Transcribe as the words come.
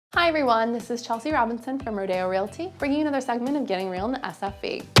Hi everyone, this is Chelsea Robinson from Rodeo Realty, bringing you another segment of Getting Real in the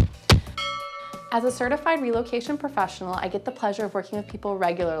SFV. As a certified relocation professional, I get the pleasure of working with people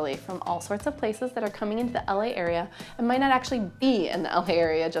regularly from all sorts of places that are coming into the LA area and might not actually be in the LA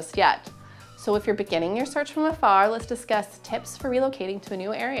area just yet. So if you're beginning your search from afar, let's discuss tips for relocating to a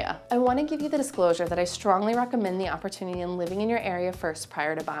new area. I want to give you the disclosure that I strongly recommend the opportunity in living in your area first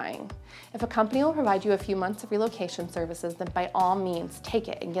prior to buying. If a company will provide you a few months of relocation services, then by all means, take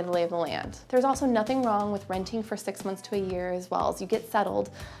it and get a lay of the land. There's also nothing wrong with renting for 6 months to a year as well as you get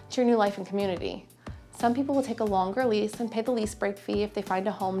settled to your new life and community. Some people will take a longer lease and pay the lease break fee if they find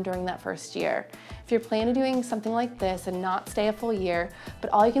a home during that first year. If you're planning on doing something like this and not stay a full year,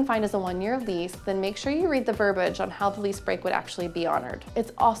 but all you can find is a 1-year lease, then make sure you read the verbiage on how the lease break would actually be honored.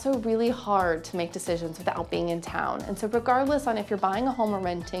 It's also really hard to make decisions without being in town, and so regardless on if you're buying a home or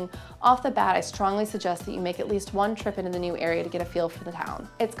renting, off the bat I strongly suggest that you make at least one trip into the new area to get a feel for the town.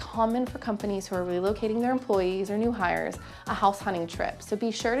 It's common for companies who are relocating their employees or new hires a house hunting trip, so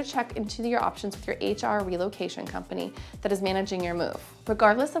be sure to check into your options with your HR relocation company that is managing your move.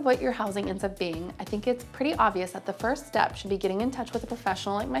 Regardless of what your housing ends up being, I think it's pretty obvious that the first step should be getting in touch with a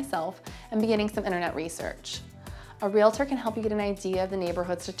professional like myself and beginning some internet research. A realtor can help you get an idea of the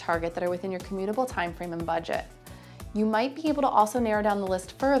neighborhoods to target that are within your commutable time frame and budget. You might be able to also narrow down the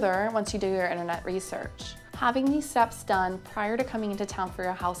list further once you do your internet research. Having these steps done prior to coming into town for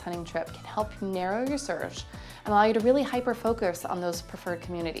your house hunting trip can help you narrow your search and allow you to really hyper-focus on those preferred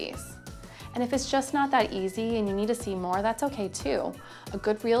communities. And if it's just not that easy and you need to see more, that's okay too. A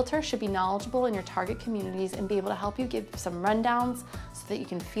good realtor should be knowledgeable in your target communities and be able to help you give some rundowns so that you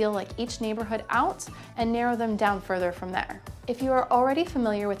can feel like each neighborhood out and narrow them down further from there. If you are already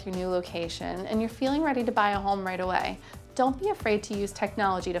familiar with your new location and you're feeling ready to buy a home right away, don't be afraid to use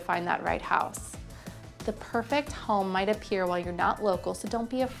technology to find that right house. The perfect home might appear while you're not local, so don't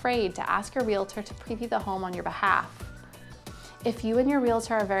be afraid to ask your realtor to preview the home on your behalf. If you and your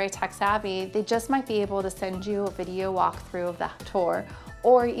realtor are very tech savvy, they just might be able to send you a video walkthrough of the tour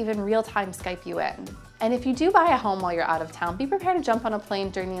or even real-time Skype you in. And if you do buy a home while you're out of town, be prepared to jump on a plane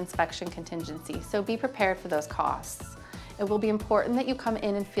during the inspection contingency, so be prepared for those costs. It will be important that you come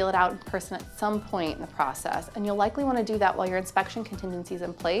in and feel it out in person at some point in the process, and you'll likely want to do that while your inspection contingency is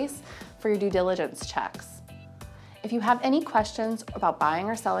in place for your due diligence checks. If you have any questions about buying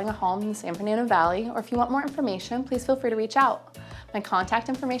or selling a home in the San Fernando Valley, or if you want more information, please feel free to reach out. My contact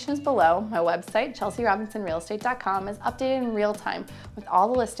information is below. My website, ChelseaRobinsonRealEstate.com, is updated in real time with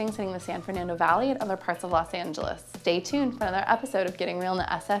all the listings hitting the San Fernando Valley and other parts of Los Angeles. Stay tuned for another episode of Getting Real in the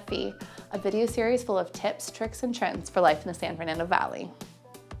SFV, a video series full of tips, tricks, and trends for life in the San Fernando Valley.